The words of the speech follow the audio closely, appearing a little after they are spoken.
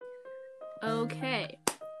Okay.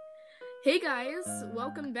 Hey guys,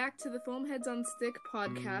 welcome back to the Foamheads on Stick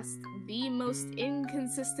podcast, the most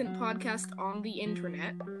inconsistent podcast on the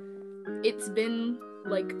internet. It's been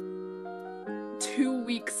like 2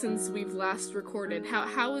 weeks since we've last recorded.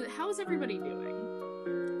 How's everybody doing?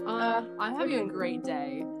 I'm having a great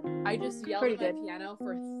day. I just yelled at my piano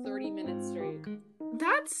for 30 minutes straight.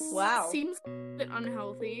 Seems a bit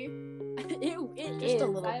unhealthy. It Just is. a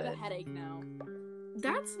little I have bit. a headache now.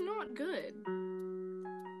 That's not good.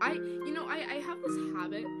 I have this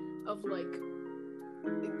habit of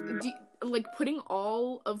putting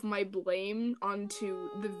all of my blame onto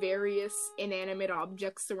the various inanimate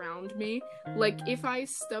objects around me. Like, if I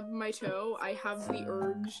stub my toe, I have the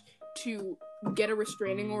urge to get a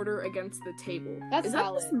restraining order against the table. That's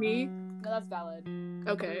valid. That just me? No, that's valid.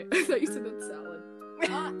 Okay, I thought you said that's salad.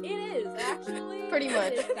 It is, actually. Pretty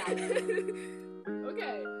much. It is salad.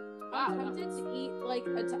 Okay. I'm tempted to eat, like,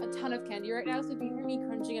 a ton of candy right now, so if you hear me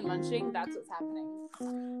crunching and munching, that's what's happening.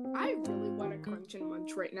 I really want to crunch and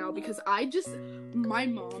munch right now because my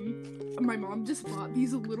mom just bought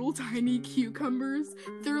these little tiny cucumbers.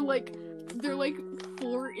 They're like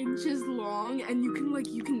 4 inches long, and you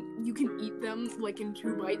can eat them like in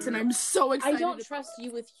 2 bites, and I'm so excited. I don't trust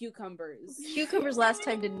you with cucumbers. Cucumbers last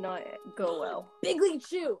time did not go well. Big League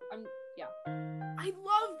Chew! I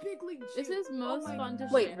love Big League Chew. This is most fun to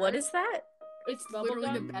share. Wait, what is that? It's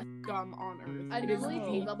literally the best gum on earth. I normally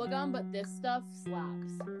hate bubblegum, but this stuff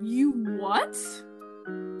slaps. You what?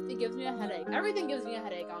 It gives me a headache. Everything gives me a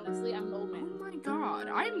headache, honestly. I'm an old Oh man. my god,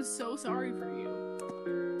 I'm so sorry for you.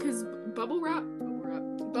 Because bubble wrap,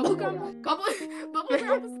 bubble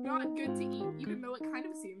wrap is not good to eat, even though it kind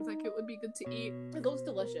of seems like it would be good to eat. It looks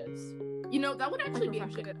delicious. You know, that would actually be a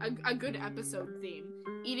good episode theme.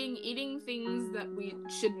 Eating things that we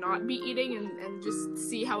should not be eating and just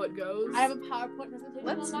see how it goes. I have a PowerPoint presentation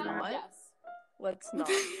Let's on that. not. Yes. Let's not.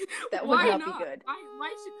 That would Why not be good.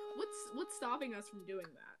 What's stopping us from doing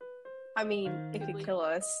that? I mean, it could kill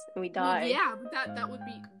us and we Well, die. yeah, but that would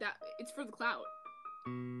be that. It's for the clout.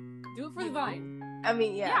 Do it for the vine. I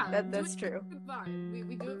mean, yeah, do that's it true. For the vine.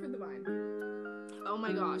 We do it for the vine. Oh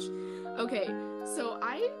my gosh. Okay, so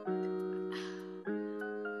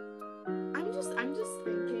I'm just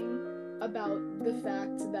thinking about the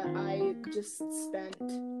fact that I just spent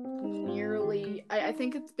nearly I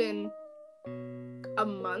think it's been a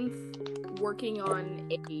month working on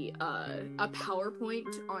a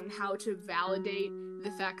PowerPoint on how to validate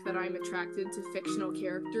the fact that I'm attracted to fictional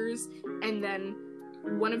characters, and then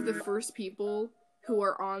one of the first people who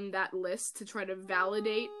are on that list to try to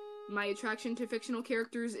validate my attraction to fictional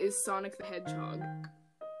characters is Sonic the Hedgehog.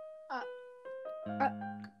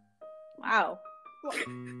 Wow.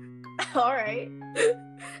 All right.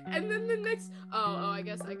 And then the next I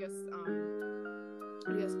guess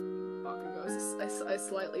Bakugo is a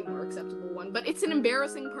slightly more acceptable one, but it's an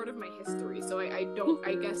embarrassing part of my history, so I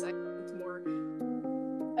guess it's more.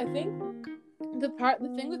 I think the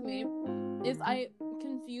thing with me is I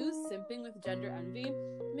confuse simping with gender envy,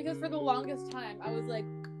 because for the longest time I was like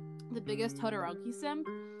the biggest Todoroki simp,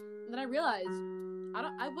 and then I realized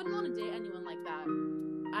I wouldn't want to date anyone like that.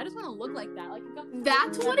 I just want to look like that. Like,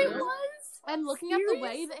 that's what it was? And looking at the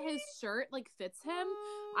way that his shirt, like, fits him,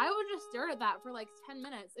 I would just stare at that for, like, 10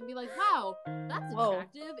 minutes and be like, wow, that's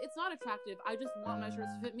attractive. It's not attractive. I just want my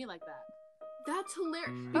shirts to fit me like that. That's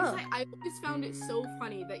hilarious. Because I always found it so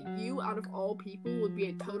funny that you, out of all people, would be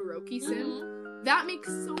a Todoroki simp. Mm-hmm. That makes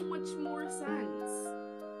so much more sense.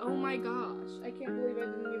 Oh my gosh. I can't believe I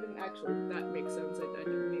didn't even actually... That makes sense. I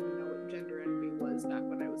didn't even know what gender envy was back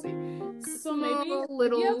when I was so maybe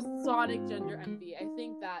you have Sonic gender envy. I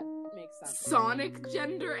think that makes sense. Sonic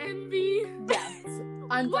gender envy? Yes.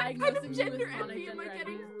 I'm what kind of diagnosing gender you with Sonic envy am I gender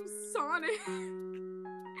getting envy. from Sonic?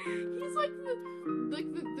 He's like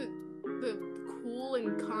the cool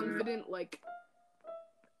and confident, like...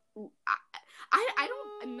 I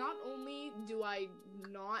don't, not only do I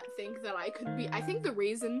not think that I could be, I think the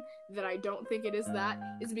reason that I don't think it is that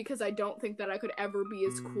is because I don't think that I could ever be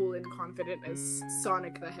as cool and confident as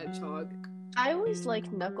Sonic the Hedgehog. I always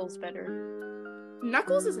liked Knuckles better.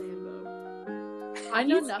 Knuckles is a himbo. I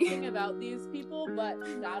know nothing about these people, but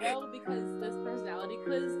Shadow, because this personality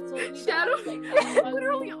quiz told me Shadow, that,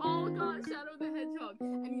 literally all got Shadow the Hedgehog.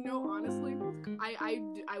 And you know, honestly,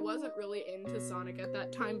 I wasn't really into Sonic at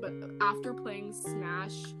that time, but after playing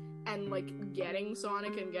Smash and like getting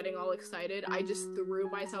Sonic and getting all excited, I just threw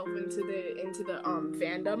myself into the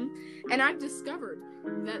fandom, and I've discovered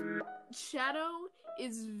that Shadow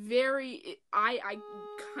is very I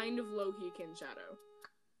kind of low-key kin Shadow.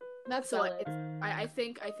 That's So solid. I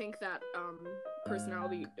think that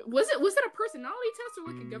personality was it a personality test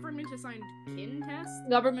or like a government assigned kin test?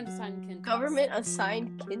 Government assigned kin. Government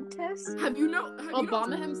assigned kin test? Have you know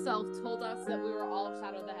Obama himself told us that we were all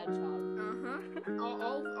Shadow the Hedgehog.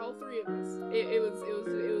 all three of us. It was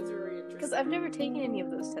very interesting. Because I've never taken any of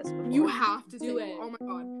those tests before. You have to Do take it. Oh my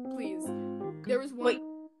god, please. There was one. Wait,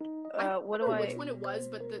 I what don't do know I... which one it was,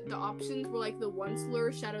 but the options were like the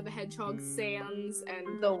Onceler, Shadow the Hedgehog, Sans,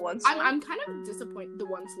 and The once? I'm kind of disappointed. The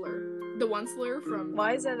Onceler from.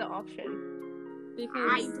 Why is that an option?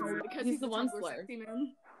 Because he's the a Tumblr Onceler. sexy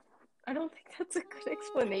man. I don't think that's a good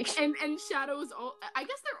explanation. And Shadow's all. I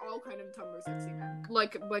guess they're all kind of Tumblr sexy men.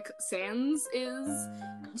 Like Sans is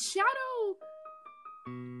Shadow.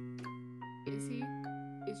 Is he?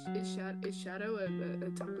 Is Shadow a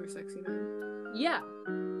Tumblr sexy man? Yeah.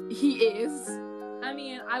 He is. I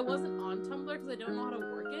mean, I wasn't on Tumblr because I don't know how to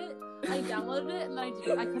work it. I downloaded it and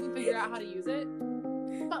then I couldn't figure out how to use it.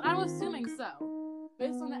 But I'm assuming so,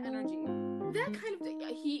 based on the energy. That kind of thing.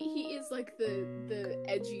 He is like the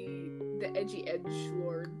edgy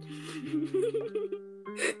edgelord.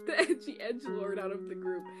 The edgy edgelord out of the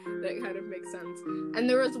group. That kind of makes sense. And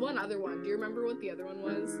there was one other one. Do you remember what the other one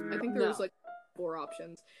was? I think there was like 4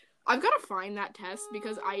 options. I've got to find that test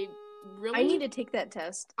because I need to take that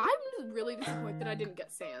test. I'm really disappointed I didn't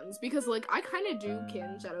get Sans because like I kind of do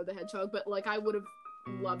kin Shadow the Hedgehog, but like I would have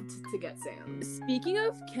loved to get Sans. Speaking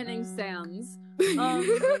of kinning Sans,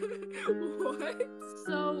 What?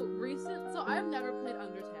 So I've never played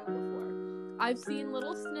Undertale before. I've seen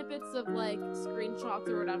little snippets of like screenshots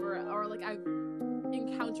or whatever, or like I've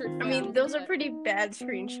encountered. I mean, fans those are that- pretty bad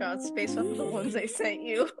screenshots based off of the ones I sent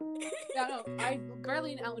you. Yeah, no, I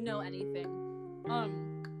barely know anything.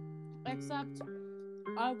 Except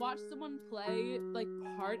I watched someone play like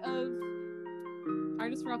part of. I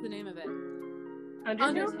just forgot the name of it.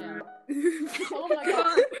 Undertale. Oh my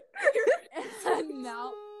god. And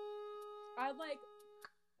now I like.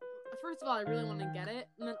 First of all, I really want to get it,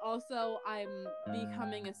 and then also I'm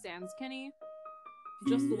becoming a Sans Kenny,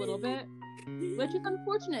 just a little bit, which is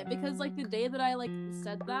unfortunate because like the day that I like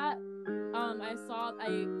said that, I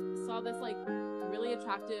saw this like really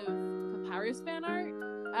attractive Papyrus fan art.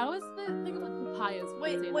 I always think of like papayas. when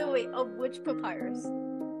I say that. Wait. Of which papyrus?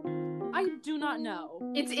 I do not know.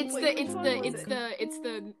 It's Wait, which one was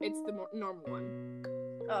the normal one.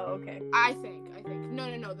 Oh, okay. I think. No.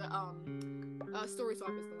 The story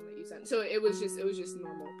swap is the one that you sent. So it was just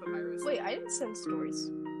normal Papyrus. Wait, I didn't send stories.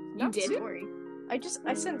 You Not didn't? story.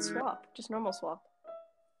 I sent swap, just normal swap.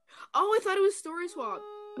 Oh, I thought it was story swap.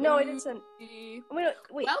 No, I didn't send. Wait,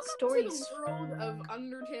 Wait, welcome stories. to the world of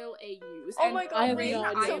Undertale AUs. Oh And my god, I have Rain, no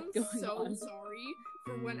I idea am what's going so on. sorry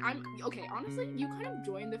for when I'm okay. Honestly, you kind of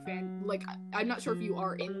joined the fan. Like, I'm not sure if you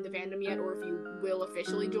are in the fandom yet or if you will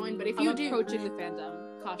officially join. But if I'm you do, approaching the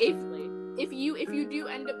fandom cautiously. if you do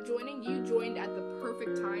end up joining, you joined at the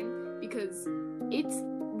perfect time because it's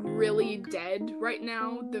really dead right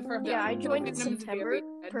now. Yeah, I joined in fandom's September. very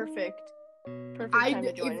dead. Perfect time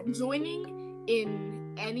to join. If joining in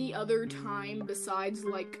any other time besides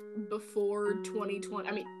like before 2020,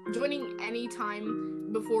 I mean, joining any time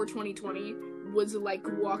before 2020 was like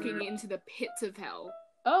walking into the pits of hell.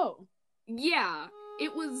 Oh, Yeah,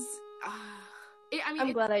 it was.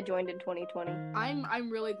 I'm glad I joined in 2020. I'm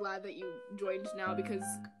really glad that you joined now because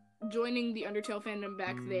joining the Undertale fandom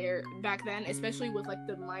back then, especially with like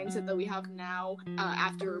the mindset that we have now,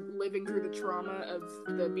 after living through the trauma of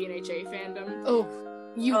the BNHA fandom,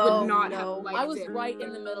 you would not have liked I was it. right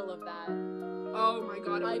in the middle of that. Oh my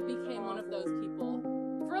god, I became one of those people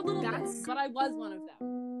for a little bit, but I was one of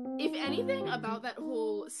them. If anything about that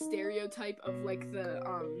whole stereotype of like the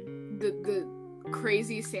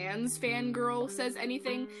crazy Sans fangirl says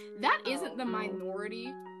anything, that isn't the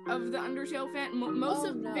minority of the Undertale fan. Most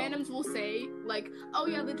of fandoms will say like, oh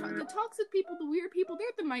yeah, the toxic people, the weird people, they're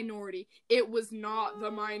the minority. It was not the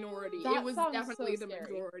minority. That it was sounds definitely so the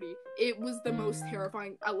scary. majority. It was the most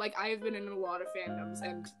terrifying. Like, I have been in a lot of fandoms,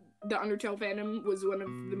 and the Undertale fandom was one of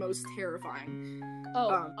the most terrifying.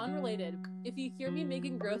 Unrelated. If you hear me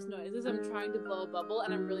making gross noises, I'm trying to blow a bubble,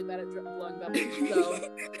 and I'm really bad at blowing bubbles.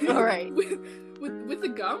 So All right. with the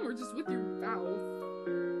gum or just with your mouth?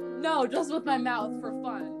 no, just with my mouth for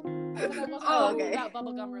fun. Because I wasn't Oh, talking okay. about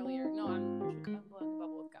bubble gum earlier. No, I'm blowing a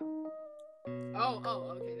bubble with gum.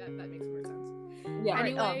 Oh, okay, that makes more sense. Yeah.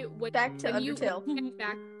 Alright, Anyway, back to Undertale.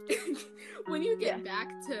 When you get back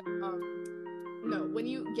to when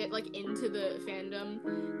you get like into the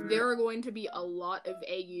fandom, there are going to be a lot of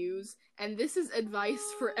AUs, and this is advice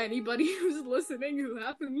for anybody who's listening who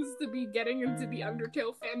happens to be getting into the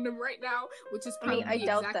Undertale fandom right now, which is I mean, probably I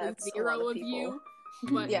doubt exactly that's a lot zero of of you. people.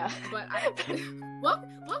 But Yeah. But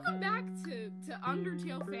welcome back to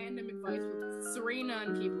Undertale fandom advice with Serena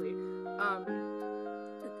and Keebly.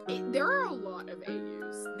 There are a lot of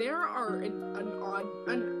AUs. There are an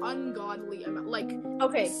ungodly amount. Like,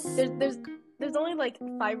 okay, there's only like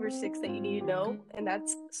 5 or 6 that you need to know, and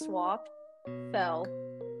that's Swap, Fell.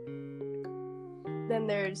 Then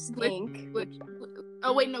there's Ink.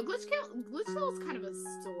 Oh wait, no, Glitchtail is kind of a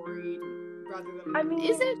story rather than. I mean,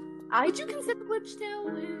 is it? Would you consider Glitchtail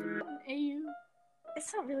an AU?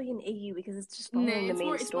 It's not really an AU because it's just following the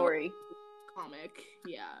main story. Comic,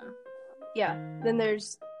 yeah. Yeah. Then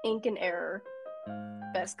there's Ink and Error,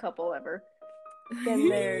 best couple ever. Then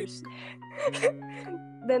there's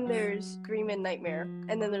Dream and Nightmare,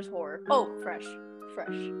 and then there's Horror. Oh, Fresh.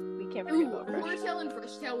 We can't forget about Fresh. Horrortail and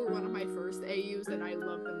Freshtail were one of my first AUs, and I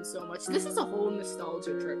love them so much. This is a whole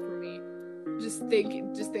nostalgia trip for me. Just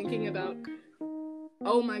thinking about.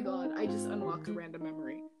 Oh my god! I just unlocked a random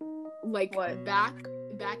memory. Like what? Back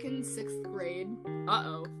in 6th grade.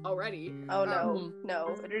 Already. Oh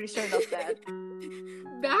no! It already started off bad.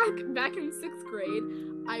 Back in 6th grade,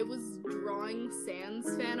 I was drawing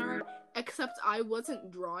Sans fan art. Except I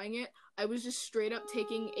wasn't drawing it. I was just straight up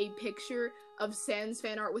taking a picture of Sans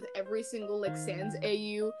fan art with every single like Sans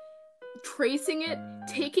AU, tracing it,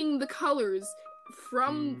 taking the colors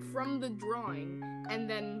from the drawing, and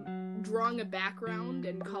then drawing a background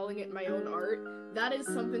and calling it my own art. That is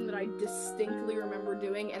something that I distinctly remember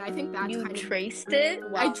doing, and I think that's you kind traced it.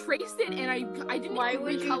 Wow. I traced it, and I didn't. Why even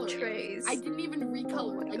would recolor you trace? I didn't even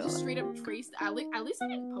recolor it. I God. just straight up traced. At least I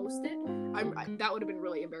didn't post it. That would have been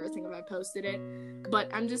really embarrassing if I posted it. But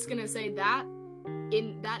I'm just gonna say that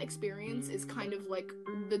in that experience is kind of like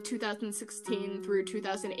the 2016 through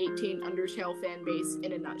 2018 Undertale fan base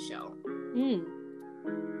in a nutshell.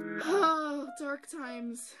 Oh, dark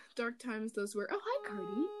times those were. Oh, hi,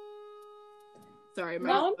 Cardi. Sorry,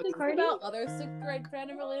 now I'm thinking about other 6th grade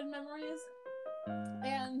fandom related memories,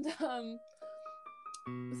 and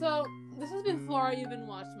so this was before I even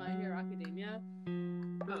watched My Hero Academia.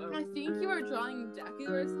 I think you were drawing Deku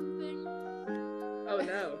or something. Oh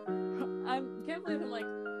no! I can't believe I'm like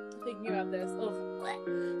thinking about this. Ugh.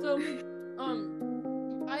 So,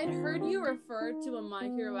 I had heard you refer to a My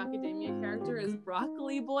Hero Academia character as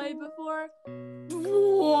Broccoli Boy before.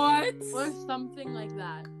 What? Or something like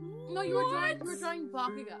that. No, you were drawing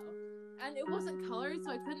Bakugo, and it wasn't colored, so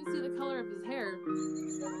I couldn't see the color of his hair.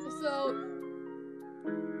 So,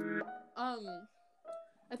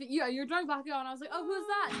 I think you're drawing Bakugo, and I was like, oh, who's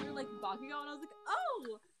that? And you're like Bakugo, and I was like,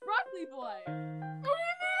 oh, Broccoli Boy.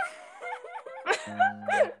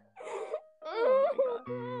 Oh my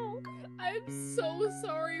god. I'm so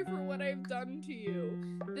sorry for what I've done to you.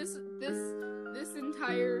 This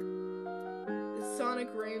entire Sonic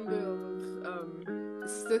Rainbow of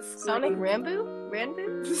 6th Sonic Rambo?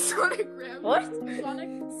 Ranboo? Sonic Rainbow. What?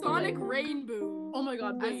 Sonic Rainbow. Oh my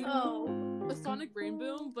god, wait. Oh. A Sonic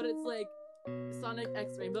Rainbow, but it's like Sonic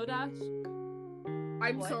X Rainbow Dash.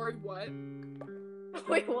 I'm sorry, what?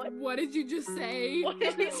 Wait, what? What did you just say? What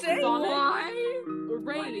did he say? Why?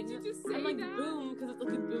 Rain. Why did you just say and like that? boom, because it's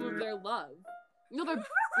like a boom of their love. No, they're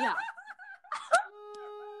yeah.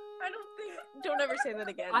 I don't think. Don't ever say that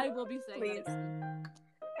again. I will be saying Please. that again.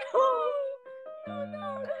 No.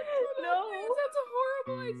 That's a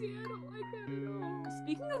horrible idea. I don't like that at all.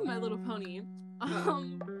 Speaking of My Little Pony,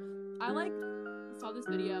 I like saw this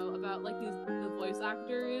video about like the voice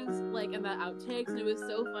actors like and the outtakes, and it was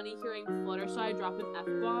so funny hearing Fluttershy drop an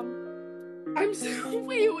F-bomb. I'm so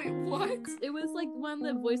wait, what? It was like when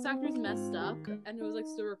the voice actors messed up and it was like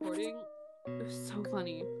still recording. It was so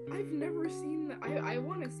funny. I've never seen that. I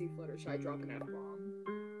want to see Fluttershy drop an F-bomb.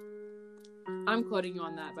 I'm quoting you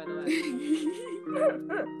on that, by the way.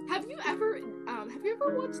 Have you ever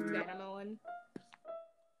watched Vanamelon?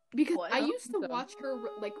 Because What? I used to watch her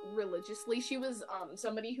like religiously. She was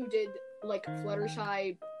somebody who did like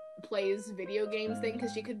Fluttershy plays video games thing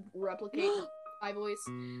because she could replicate my voice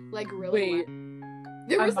like really well.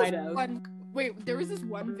 There was this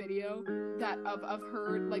one video that of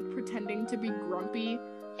her like pretending to be grumpy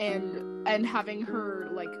and having her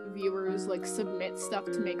like viewers like submit stuff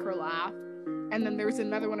to make her laugh. And then there's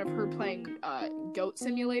another one of her playing Goat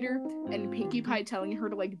Simulator and Pinkie Pie telling her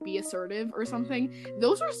to like be assertive or something.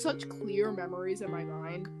 Those are such clear memories in my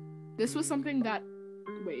mind. This was something that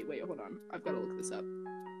wait, hold on. I've got to look this up.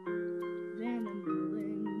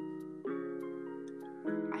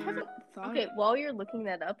 I haven't thought. Okay, while you're looking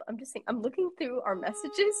that up, I'm just saying I'm looking through our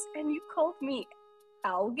messages and you called me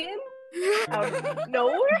Algin out of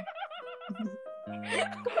nowhere.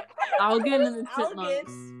 Algin and the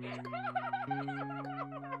Chipmunks.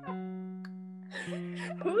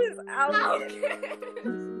 Who is Alvin?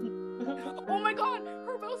 Oh my god,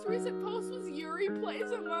 her most recent post was Yuri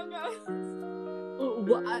Plays Among Us.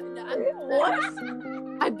 What? What?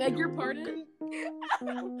 I beg your pardon?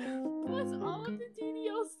 Plus all of the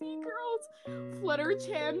DDLC girls. Flutter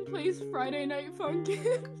Chan plays Friday Night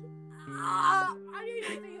Funkin'. I need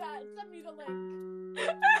to see that. Send me the link.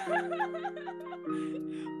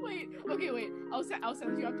 Wait. I'll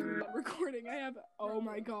send you after the recording. I have. Oh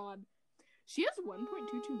my god, she has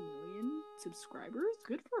 1.22 million subscribers.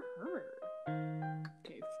 Good for her.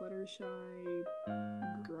 Okay, Fluttershy,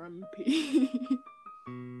 Grumpy.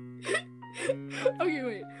 Okay,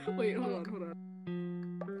 wait, hold on.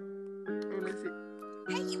 Let me see.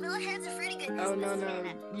 Hey, you Millheads are fruity goodness. Oh no,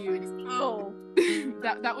 you. Oh.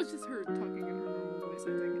 that was just her talking in her normal voice, I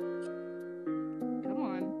think. Come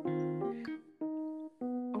on.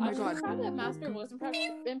 Oh my god. Try to master voice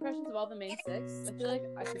impressions of all the main six. I feel like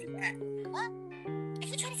I should do that. What? Are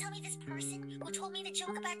you trying to tell me this person who told me the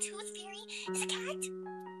joke about Tooth Fairy is a cat?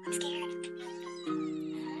 I'm scared.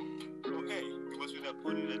 Oh, hey, was with that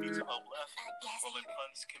pony that needs some help left? Yes. Well, my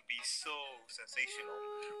puns can be so sensational.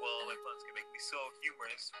 Well, my puns can make me so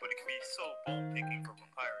humorous, but it can be so bone-picking for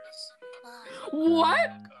papyrus. What?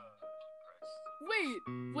 Christ.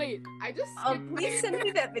 Wait. I just. Please send me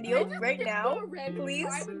that video right now, please.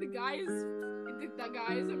 And the guy is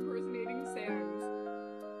impersonating Sans.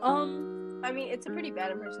 I mean, it's a pretty bad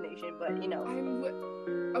impersonation, but you know.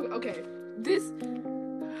 Okay. This.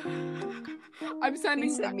 I'm sending.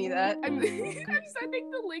 Please send me that. I'm sending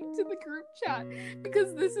the link to the group chat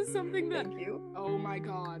because this is something that. Thank you. Oh my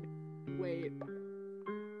god. Wait.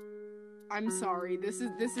 I'm sorry. This is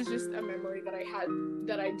just a memory that I had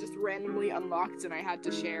that I just randomly unlocked and I had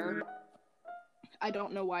to share. I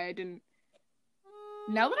don't know why I didn't.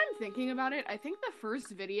 Now that I'm thinking about it, I think the first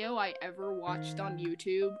video I ever watched on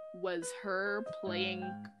YouTube was her playing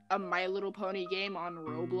a My Little Pony game on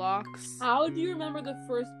Roblox. How do you remember the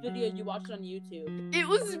first video you watched on YouTube? It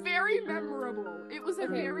was very memorable. It was a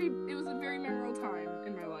very memorable time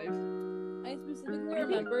in my life. I specifically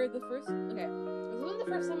remember the first. Okay, this wasn't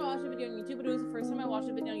the first time I watched a video on YouTube, but it was the first time I watched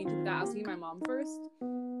a video on YouTube without asking my mom first.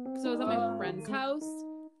 So I was at my friend's house,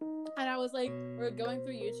 and I was like, we were going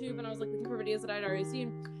through YouTube, and I was like looking for videos that I'd already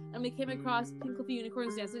seen, and we came across Pink Fluffy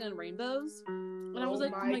Unicorns Dancing on Rainbows, and I was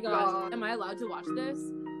like, oh my gosh, am I allowed to watch this?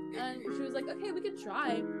 And she was like, okay, we can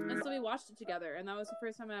try, and so we watched it together, and that was the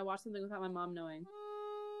first time I watched something without my mom knowing.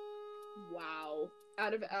 Wow.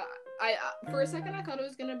 Out of I for a second I thought it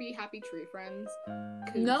was gonna be Happy Tree Friends.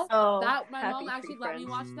 No, Oh, that my Happy mom actually Tree let me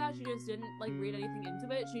Friends. watch that. She just didn't like read anything into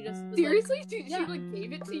it. She just was Seriously, like, she like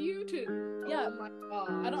gave it to you to. Yeah. Oh my god.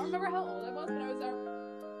 I don't remember how old I was, but I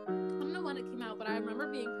don't know when it came out, but I remember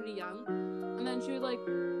being pretty young. And then she was like,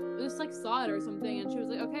 just like saw it or something, and she was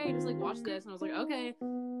like, okay, just like watch this, and I was like, okay.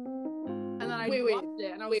 And then I watched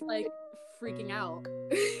it, and I was like freaking out.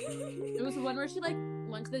 It was the one where she like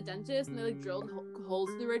went to the dentist and they like drilled holes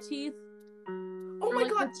through her teeth. Oh my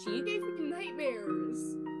like, god, her she gave me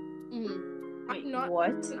nightmares. Mm-hmm. Wait, I'm not.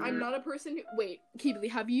 what? I'm not a person who. Wait, Keebly,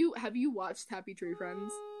 have you watched Happy Tree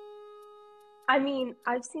Friends? I mean,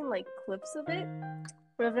 I've seen like clips of it,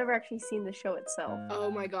 but I've never actually seen the show itself.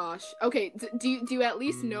 Oh my gosh. Okay, do you at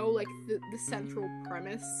least know like the central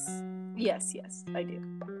premise? Yes, I do.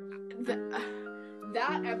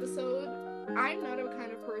 That episode, I'm not a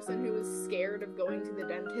kind of person who is scared of going to the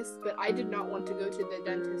dentist, but I did not want to go to the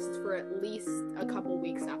dentist for at least a couple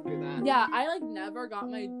weeks after that. Yeah, I like never got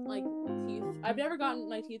my like teeth. I've never gotten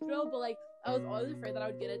my teeth drilled, but like I was always afraid that I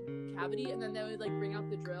would get a cavity, and then they would like bring out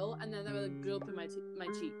the drill, and then they would like drill through my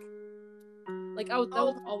cheek. Like that was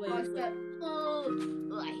always. Gosh,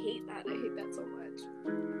 I hate that. I hate that so much.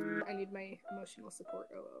 I need my emotional support.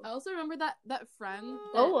 I also remember that friend.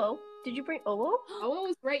 Owo. Did you bring Owo? Owo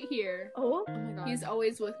was right here. Owo? Oh my god. He's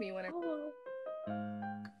always with me when I Owo.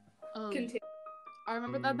 continue. I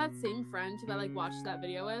remember that same friend who I like watched that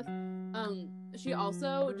video with. She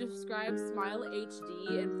also described Smile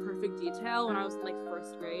HD in perfect detail when I was in like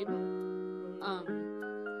first grade.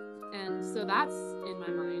 And so that's in my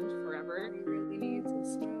mind forever. We really need to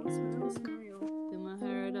smile. Fill my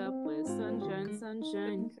heart up with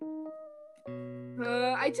sunshine.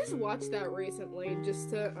 I just watched that recently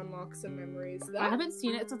just to unlock some memories. I haven't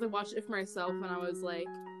seen it since I watched it for myself when I was like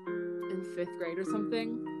in 5th grade or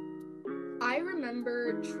something. I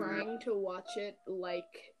remember trying to watch it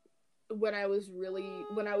like when I was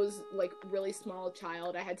like really small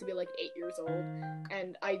child. I had to be like 8 years old,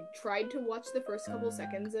 and I tried to watch the first couple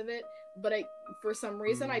seconds of it, but for some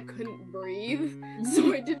reason I couldn't breathe,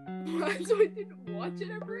 so I didn't watch it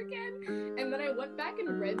ever again. And then I went back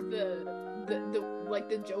and read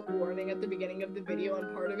the joke warning at the beginning of the video,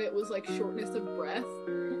 and part of it was like shortness of breath.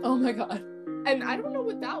 Oh my god. And I don't know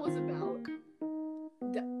what that was about.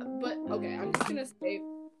 But okay, I'm just gonna say,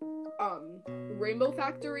 Rainbow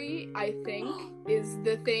Factory, I think, is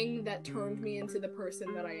the thing that turned me into the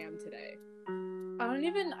person that I am today. I don't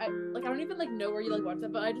even know where you like watched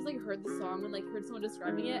that, but I just like heard the song and like heard someone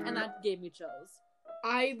describing it, and that gave me chills.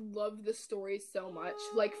 I love the story so much.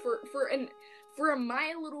 Like for a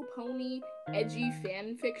My Little Pony edgy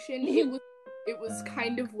fan fiction, it was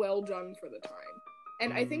kind of well done for the time.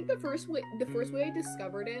 And I think the first way I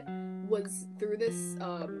discovered it was through this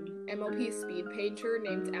MLP speed painter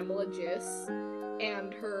named Emma Gis,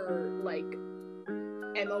 and her like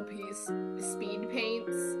MLP speed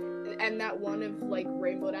paints, and that one of like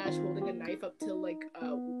Rainbow Dash holding a knife up to like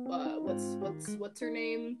what's her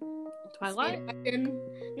name? Twilight? Speedwagon?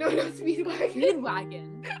 No, not Speedwagon.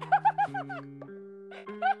 Speedwagon.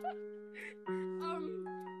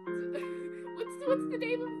 What's the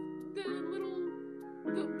name of the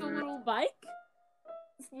little Spike?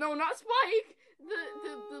 No, not Spike.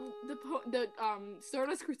 The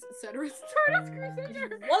Stardust Crusader. Stardust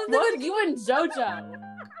Crusader. What's with you and JoJo?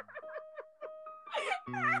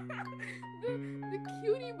 the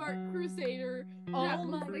Cutie Mark Crusader. Oh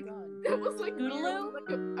my god. That was like Scootaloo?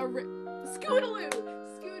 Scootaloo.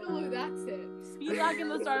 Scootaloo. That's it. Speedwagon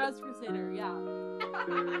the Stardust Crusader. Yeah.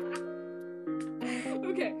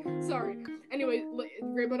 Okay, sorry. Anyway,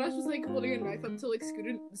 Rainbow Dash was like holding a knife up to like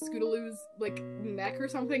Scootaloo's like neck or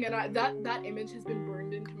something, and that image has been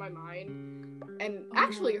burned into my mind. And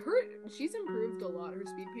actually, she's improved a lot. Her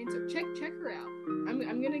speed paints. So check her out.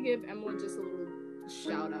 I'm gonna give Emma just a little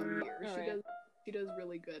shout out here. She does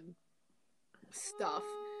really good stuff.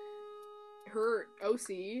 Her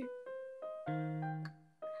OC.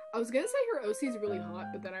 I was gonna say her OC is really hot,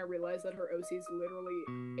 but then I realized that her OC is literally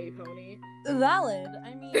a pony. Valid.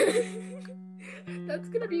 I mean, that's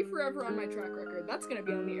gonna be forever on my track record. That's gonna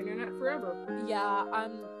be on the internet forever. yeah,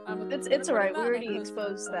 It's alright. We already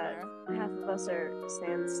exposed that half of us are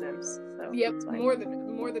Stan Sims. So Yep, it's fine. more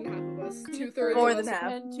than half of us. 2/3 More of than us.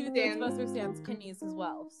 half. and 2/3 of us are Sans Kinnies as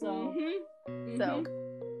well. So So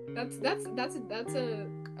that's a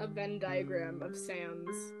Venn diagram of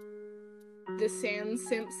Sans. The Sans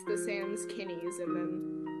Simps, the Sans Kinnies, and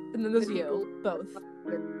then there's the you people- both.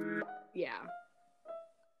 Yeah.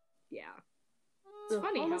 It's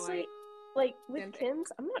funny honestly, how like with Kin-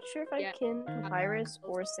 kins, I'm not sure if I kin Papyrus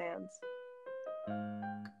or Sans.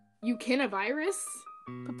 you kin a virus.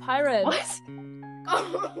 Papyrus. What?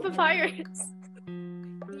 Oh, Papyrus.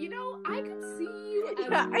 You know, I could see you as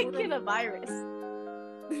Yeah, I more kin of- a virus.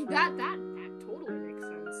 that totally makes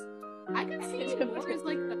sense. I could see you more as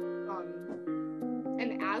like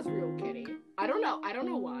an Azrael kitty. I don't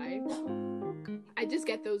know why. I just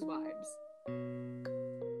get those vibes.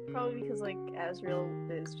 Probably because like Azrael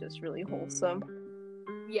is just really wholesome.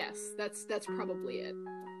 Yes, that's probably it.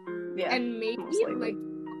 Yeah. And maybe most likely. like a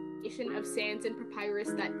combination of Sans and Papyrus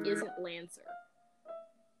that isn't Lancer.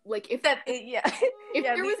 Like if Yeah. if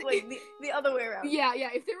yeah, there was like the other way around. yeah,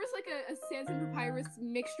 if there was like a Sans and Papyrus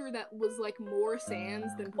mixture that was like more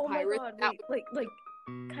Sans than Oh my Papyrus, god, that wait, like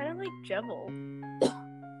kind of like Jevil.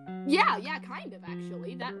 yeah, kind of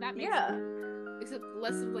actually. That makes Yeah. sense. Except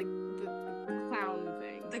less of like the clown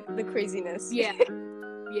thing. The craziness. Yeah.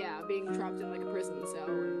 Yeah, being trapped in like a prison cell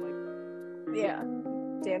and like Yeah.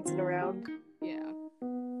 Dancing around. yeah.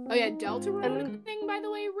 Oh yeah, Deltarune And is then- a thing, by the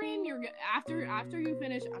way, Rin. After you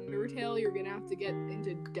finish Undertale, you're gonna have to get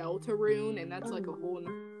into Deltarune, and that's like a whole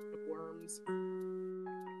nother can of worms.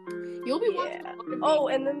 You'll be watching. Yeah. a lot of Oh,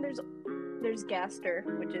 videos. and then there's Gaster,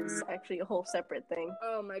 which is actually a whole separate thing.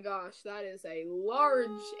 Oh my gosh, that is a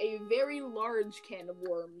very large can of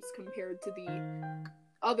worms compared to the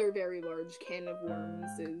other very large can of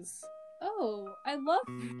worms is Oh, I love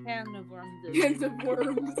can of worms. cans of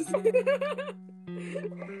worms.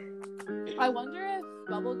 I wonder if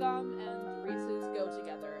Bubblegum and Reese's go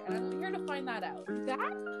together, and I'm here to find that out. That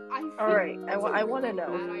I feel Alright, that's a I wanna really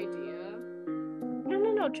know. Bad idea.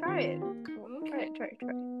 No, try it. Try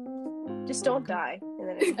it. Just don't die. And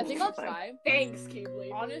then I think I'll fine. try. Thanks,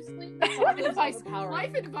 Keebly. Honestly, Life advice. overpowering.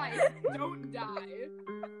 Life advice. Don't die.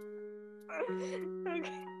 Okay. Great.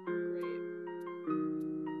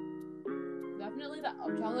 Definitely the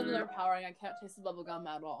chocolate is overpowering. I can't taste the bubblegum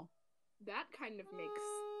at all. That kind of makes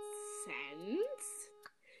sense.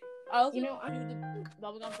 I also You know, chewed the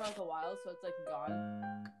bubblegum for like a while, so it's like gone.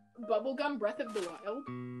 Bubblegum Breath of the Wild.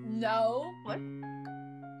 No.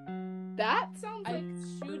 That sounds I like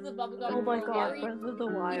chewed the bubblegum Oh my for a god, while. Breath of the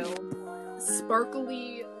Wild.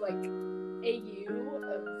 sparkly like AU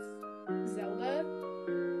of Zelda.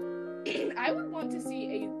 I would want to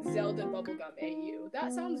see a Zelda bubblegum AU.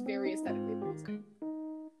 That sounds very aesthetically pleasing.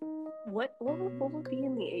 What would be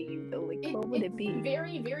in the AU though? Like, what would it be?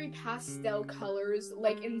 Very, very pastel colors.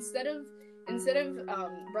 Like instead of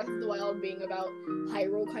Breath of the Wild being about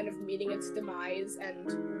Hyrule kind of meeting its demise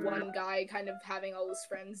and one guy kind of having all his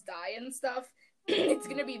friends die and stuff, it's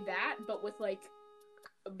gonna be that, but with like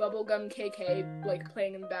bubblegum KK like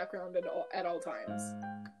playing in the background at all times.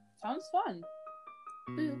 Sounds fun.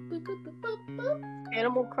 Boop, boop, boop, boop, boop, boop.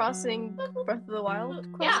 Animal Crossing Breath of the Wild?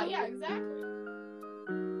 Yeah, Crossing? yeah, exactly.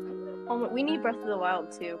 Oh, we need Breath of the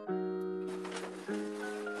Wild too.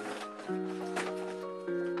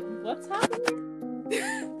 What's happening?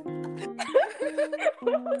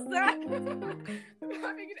 What was that? I'm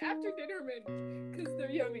having an after dinner mint because they're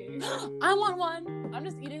yummy. I want one. I'm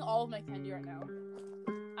just eating all of my candy right now.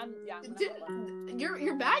 I'm gonna have one.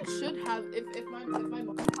 Your bag should have if my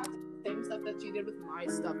mom has the same stuff that she did with my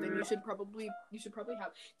stuff, then you should probably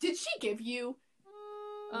have. Did she give you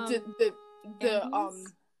the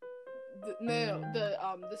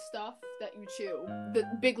stuff that you chew, the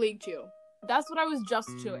Big League Chew? That's what I was just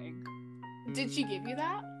chewing. Did she give you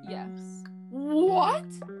that? Yes. What?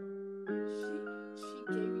 She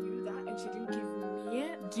gave you that and she didn't give me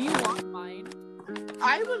it? Do you want mine?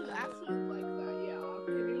 I would actually like that, yeah.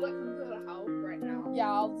 Can you like come to the house right now?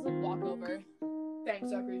 Yeah, I'll just walk over.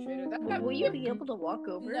 Thanks, I appreciate it. That Will you be able to walk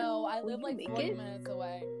over? No, I Will live you like make 40 it? minutes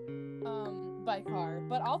away. By car.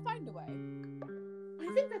 But I'll find a way.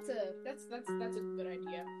 I think that's a good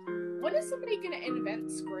idea. When is somebody gonna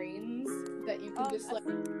invent screens that you can just like?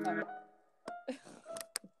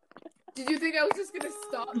 Did you think I was just gonna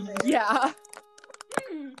stop there? Yeah.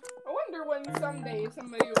 I wonder when someday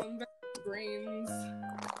somebody will invent screens.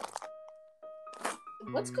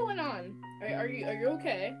 What's going on? Are you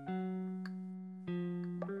okay?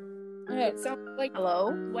 Okay. It sounds like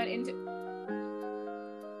Hello? went into.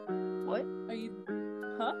 What? Are you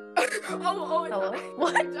huh? oh, Hello?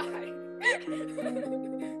 What? I died.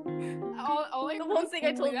 all I The one thing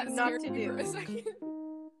I told you that not scared to me do. for a second.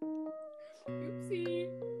 Oopsie.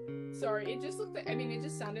 Sorry, it just looked. It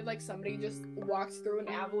just sounded like somebody just walked through an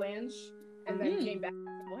avalanche and then came back,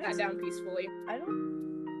 sat down peacefully. I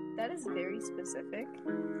don't. That is very specific.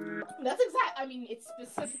 That's exact. It's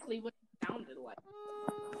specifically what it sounded like.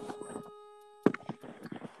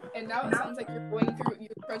 And now it sounds like you're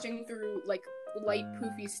trudging through like light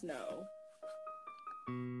poofy snow.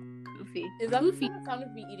 Poofy. Is that the sound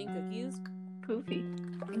of me eating cookies? Poofy.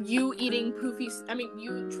 You eating poofy.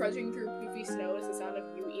 You trudging through poofy snow is the sound of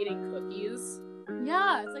you eating cookies.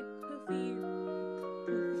 Yeah, it's like poofy.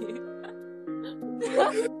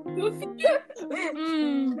 Poofy.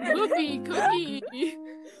 Poofy cookie.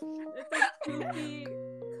 It's like poofy.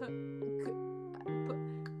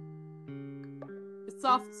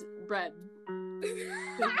 Soft bread.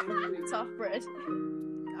 Soft bread.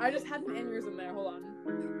 I just had an aneurysm there. Hold on.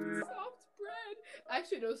 Soft bread.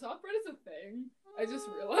 Actually, no, soft bread is a thing. I just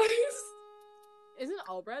realized. Isn't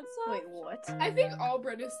all bread soft? Wait, what? I think all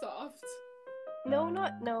bread is soft. No.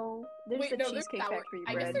 There's the there's Cheesecake Factory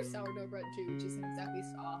I guess bread. there's sourdough bread too, which isn't exactly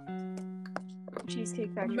soft.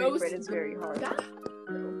 Cheesecake Factory Most- bread is very hard. That's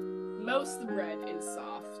true. Most bread is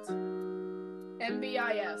soft.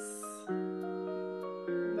 MBIS.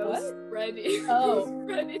 Most bread is Oh. most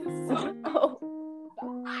bread is soft. Oh,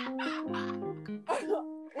 What?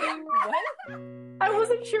 I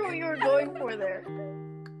wasn't sure what you were going for there. Oh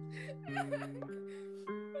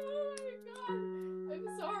my god. I'm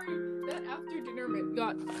sorry. That after dinner mint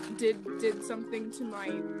did something to my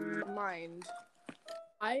mind.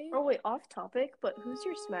 Oh wait, off topic, but who's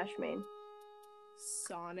your Smash main?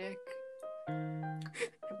 Sonic.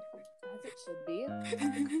 As it should be.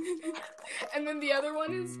 And then the other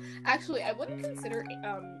one is actually I wouldn't consider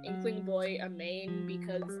Inkling Boy a main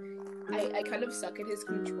because I kind of suck at his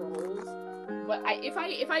controls. But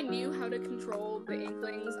if I knew how to control the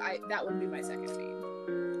Inklings, that would be my second main.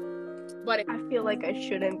 But I feel like I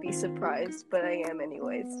shouldn't be surprised, but I am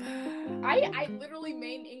anyways. I literally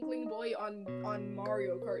main Inkling Boy on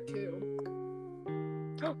Mario Kart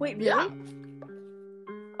 2. Wait, really? Yeah.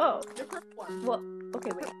 Oh, The first one. well,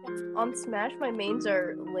 okay, wait. On Smash, my mains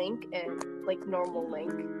are Link and, like, normal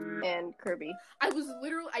Link and Kirby. I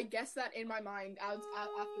guessed that in my mind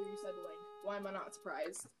after you said Link. Why am I not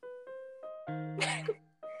surprised?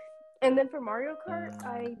 And then for Mario Kart,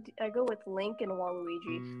 I go with Link and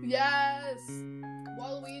Waluigi. Yes,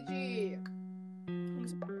 Waluigi.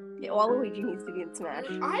 Yeah, Waluigi needs to be in Smash.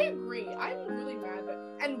 I agree. I'm really mad that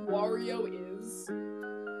and Wario is.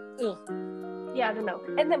 Ugh. Yeah, I don't know.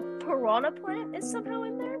 And then Piranha Plant is somehow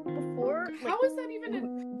in there before. Like, How is that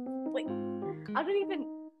even? I don't even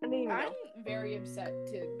know. I'm very upset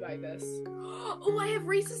by this. Oh, I have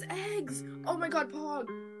Reese's eggs. Oh my god, Pog.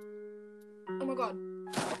 Oh my god.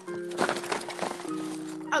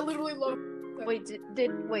 I literally love. Wait,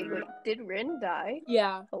 did Rin die?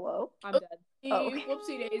 Yeah, Hello? I'm dead. Oh, okay.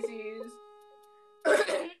 Whoopsie daisies.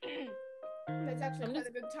 That's actually not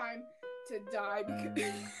a good time to die because.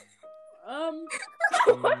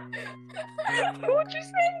 What'd you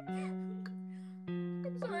say?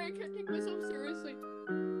 I'm sorry, I can't take myself seriously.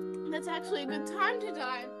 That's actually a good time to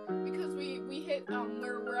die because we hit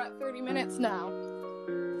we're at 30 minutes now.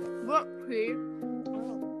 Whoopsie.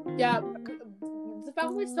 Yeah, the fact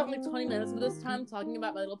that we spent like 20 minutes of this time talking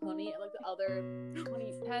about My Little Pony and like the other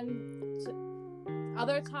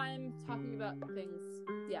other time talking about things.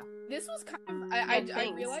 Yeah. This was kind of I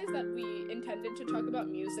realized that we intended to talk about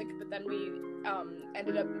music, but then we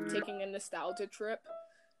ended up taking a nostalgia trip.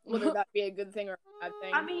 Whether that be a good thing or a bad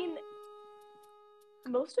thing. I mean,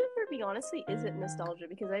 most of it, for me, honestly, isn't nostalgia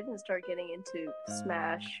because I didn't start getting into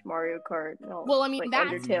Smash, Mario Kart, and all, well, I mean, like that's,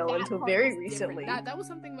 Undertale that until part very was recently. different. That was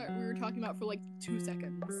something that we were talking about for like 2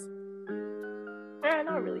 seconds.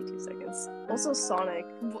 Not really 2 seconds. Also, Sonic.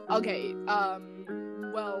 Okay.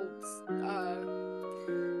 Well.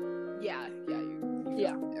 Yeah.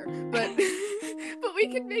 Yeah. There. But but we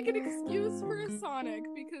can make an excuse for Sonic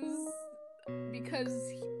because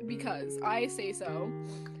I say so.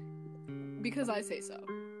 Because I say so.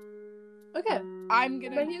 Okay. I'm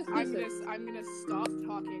gonna stop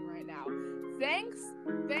talking right now. Thanks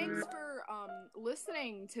for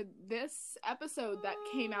listening to this episode that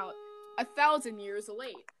came out 1,000 years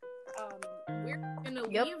late. We're gonna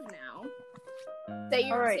leave now. Say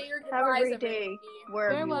your Alright, goodbyes, have a great everybody. day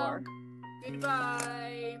wherever you Farewell. are.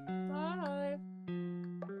 Goodbye.